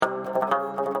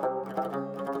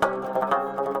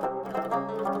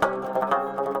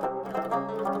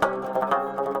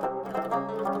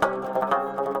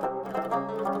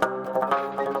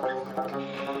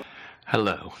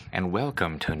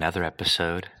to another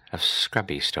episode of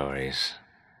Scrubby Stories.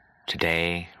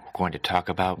 Today, we're going to talk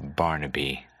about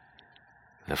Barnaby,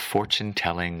 the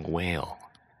fortune-telling whale.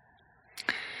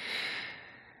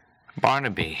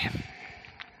 Barnaby,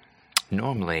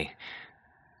 normally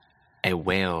a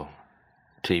whale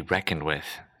to be reckoned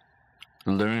with,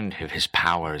 learned of his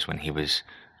powers when he was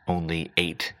only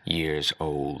 8 years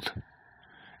old.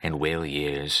 In whale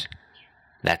years,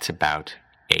 that's about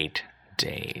 8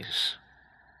 days.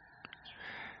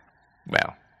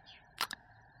 Well,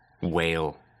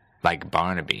 whale, like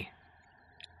Barnaby,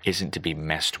 isn't to be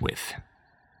messed with.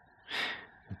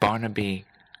 Barnaby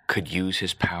could use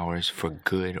his powers for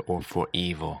good or for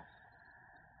evil.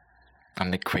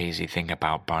 And the crazy thing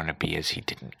about Barnaby is he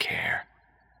didn't care.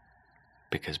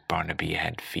 Because Barnaby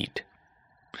had feet.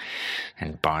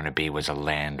 And Barnaby was a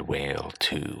land whale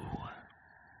too.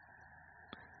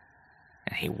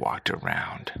 And he walked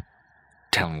around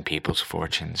telling people's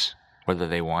fortunes, whether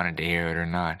they wanted to hear it or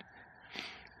not.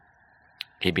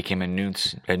 He became a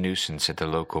nuisance at the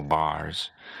local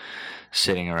bars,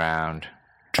 sitting around,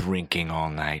 drinking all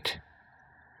night,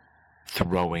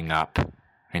 throwing up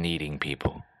and eating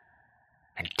people,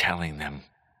 and telling them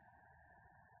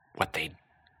what they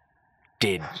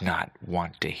did not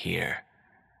want to hear,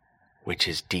 which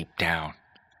is deep down,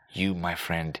 you, my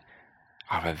friend,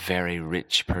 are a very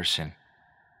rich person,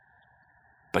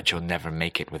 but you'll never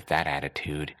make it with that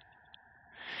attitude.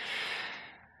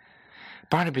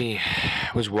 Barnaby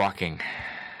was walking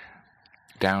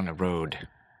down a road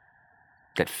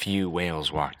that few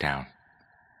whales walk down.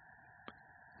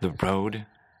 The road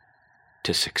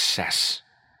to success.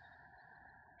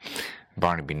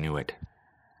 Barnaby knew it,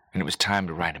 and it was time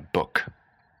to write a book.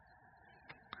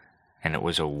 And it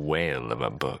was a whale of a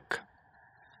book.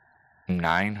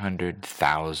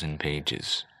 900,000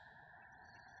 pages.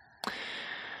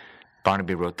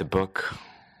 Barnaby wrote the book.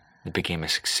 It became a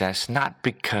success, not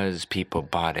because people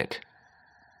bought it.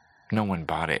 No one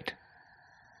bought it.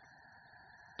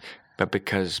 But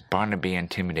because Barnaby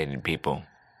intimidated people.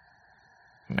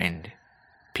 And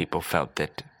people felt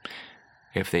that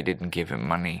if they didn't give him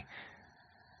money,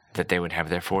 that they would have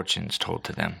their fortunes told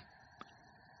to them.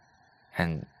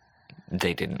 And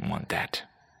they didn't want that.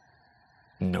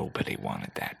 Nobody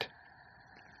wanted that.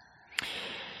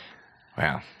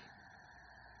 Well,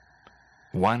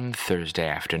 one Thursday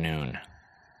afternoon,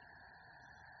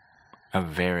 a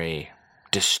very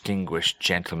distinguished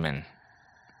gentleman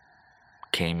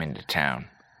came into town.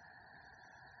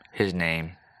 His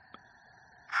name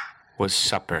was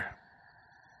Supper.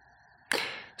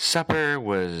 Supper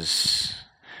was,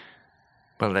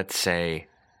 well, let's say,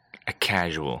 a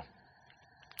casual.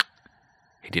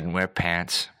 He didn't wear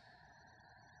pants.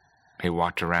 He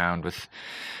walked around with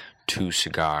 2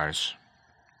 cigars.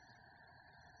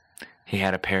 He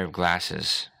had a pair of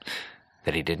glasses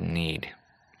that he didn't need.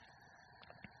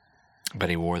 But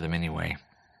he wore them anyway,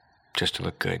 just to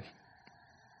look good.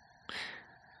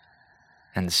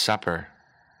 And Supper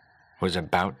was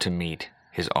about to meet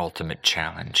his ultimate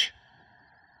challenge.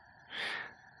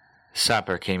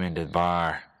 Supper came into the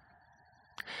bar,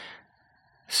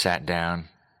 sat down,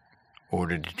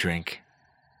 ordered a drink,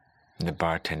 and the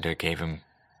bartender gave him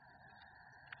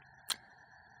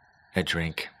a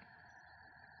drink.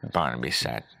 Barnaby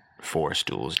sat 4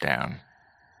 stools down.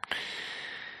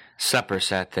 Supper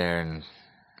sat there and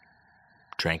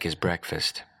drank his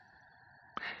breakfast.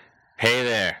 "Hey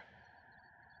there,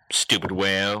 stupid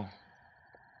whale,"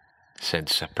 said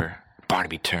Supper.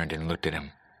 Barnaby turned and looked at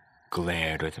him,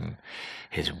 glared with him,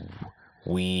 his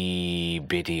wee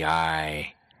bitty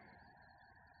eye,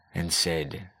 and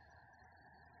said,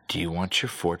 "Do you want your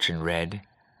fortune read?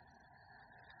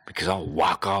 Because I'll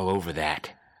walk all over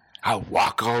that. I'll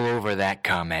walk all over that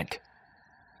comment."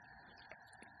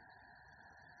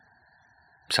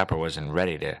 Supper wasn't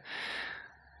ready to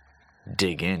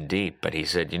dig in deep, but he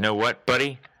said, "You know what,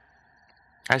 buddy?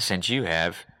 I sense you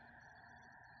have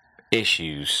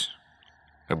issues."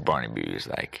 But Barnaby was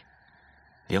like,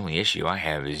 "The only issue I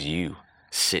have is you,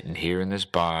 sitting here in this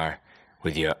bar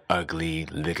with your ugly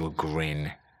little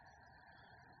grin."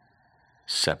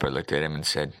 Supper looked at him and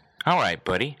said, "All right,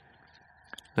 buddy.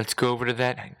 Let's go over to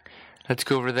that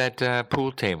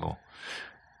pool table.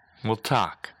 We'll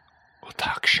talk. We'll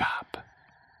talk shop."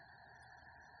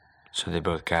 So they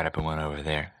both got up and went over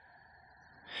there.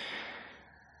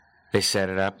 They set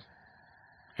it up,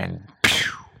 and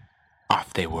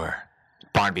off they were.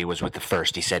 Barnaby was with the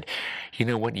first. He said, "You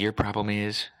know what your problem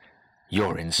is?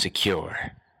 You're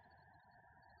insecure."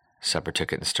 Supper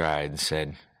took it in stride and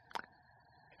said,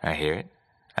 "I hear it.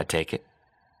 I take it.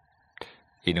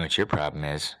 You know what your problem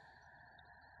is?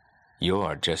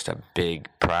 You're just a big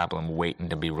problem waiting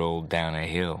to be rolled down a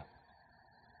hill.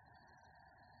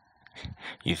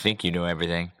 You think you know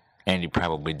everything, and you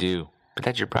probably do, but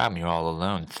that's your problem. You're all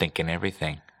alone, thinking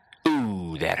everything.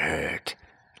 Ooh, that hurt.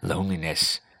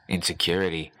 Loneliness,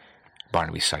 insecurity.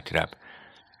 Barnaby sucked it up.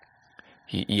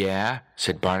 Yeah,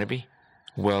 said Barnaby.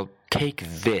 Well, take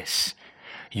this.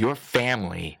 Your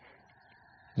family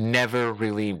never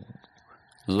really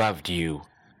loved you.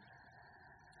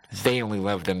 They only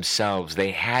loved themselves.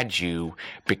 They had you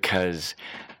because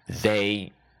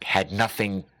they had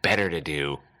nothing better to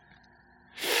do.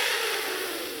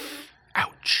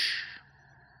 Ouch.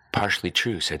 Partially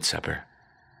true, said Supper.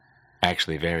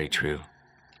 Actually, very true.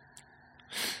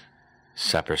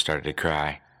 Supper started to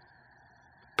cry,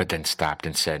 but then stopped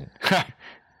and said, "Ha!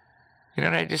 You know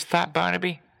what I just thought,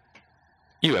 Barnaby?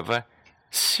 You have a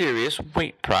serious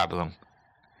weight problem.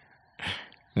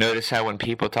 Notice how when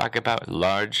people talk about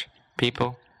large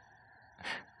people,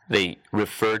 they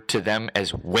refer to them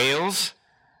as whales?"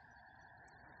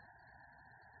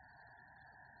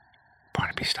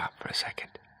 Barnaby stopped for a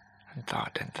second and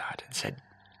thought and said,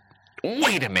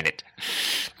 "Wait a minute.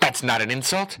 That's not an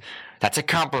insult. That's a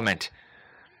compliment."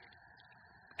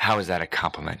 "How is that a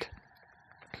compliment?"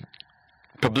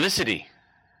 "Publicity."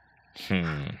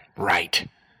 Right.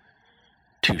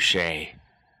 Touché.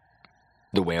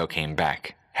 The whale came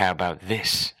back. "How about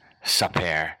this,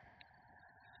 Supper?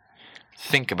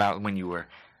 Think about when you were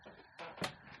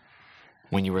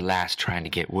last trying to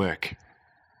get work,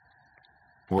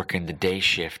 working the day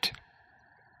shift,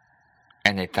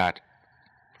 and they thought,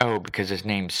 oh, because his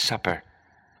name's Supper,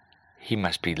 he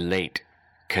must be late,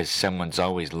 'cause someone's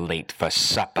always late for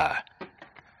supper."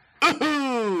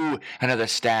 Ooh! Another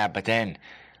stab, but then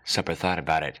Supper thought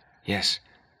about it. Yes,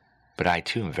 but I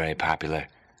too am very popular.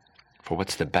 For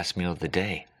what's the best meal of the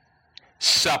day?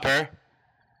 Supper!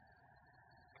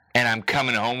 And I'm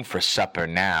coming home for supper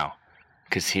now,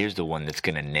 'cause here's the one that's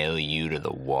gonna nail you to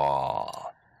the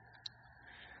wall.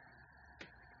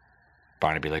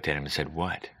 Barnaby looked at him and said,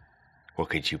 "What? What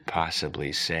could you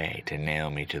possibly say to nail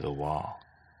me to the wall?"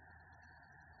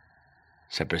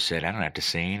 Supper said, "I don't have to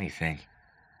say anything.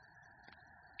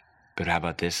 But how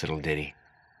about this little ditty?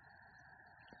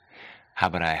 How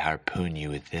about I harpoon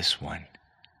you with this one?"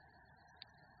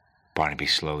 Barnaby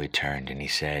slowly turned and he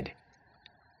said,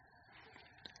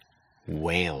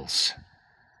 "Whales,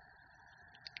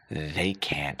 they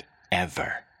can't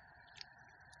ever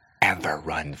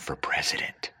run for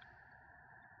president."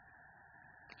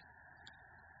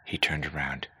 He turned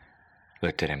around,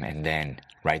 looked at him, and then,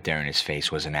 right there in his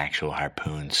face was an actual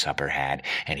harpoon Supper had,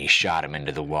 and he shot him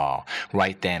into the wall.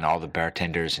 Right then, all the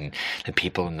bartenders and the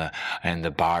people in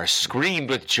the bar screamed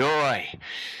with joy.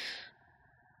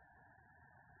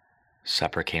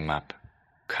 Supper came up,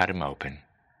 cut him open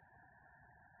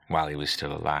while he was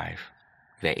still alive.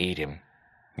 They ate him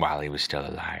while he was still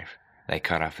alive. They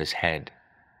cut off his head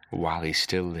while he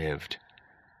still lived,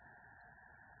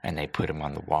 and they put him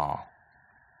on the wall.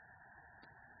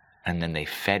 And then they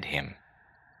fed him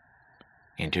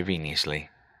intravenously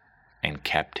and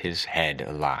kept his head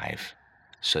alive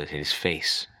so that his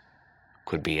face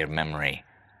could be a memory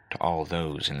to all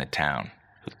those in the town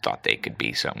who thought they could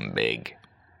be something big.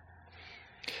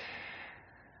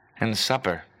 And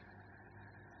Supper,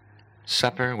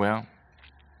 well,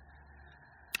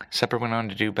 Supper went on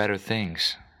to do better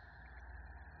things.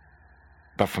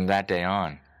 But from that day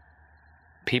on,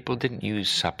 people didn't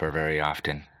use Supper very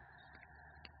often,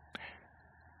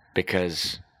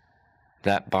 because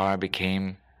that bar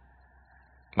became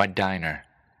my diner,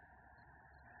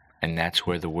 and that's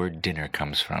where the word dinner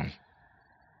comes from.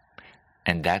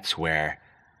 And that's where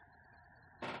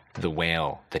the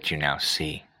whale that you now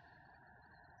see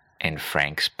in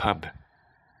Frank's pub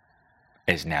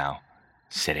is now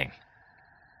sitting.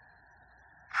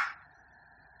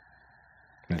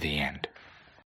 The end.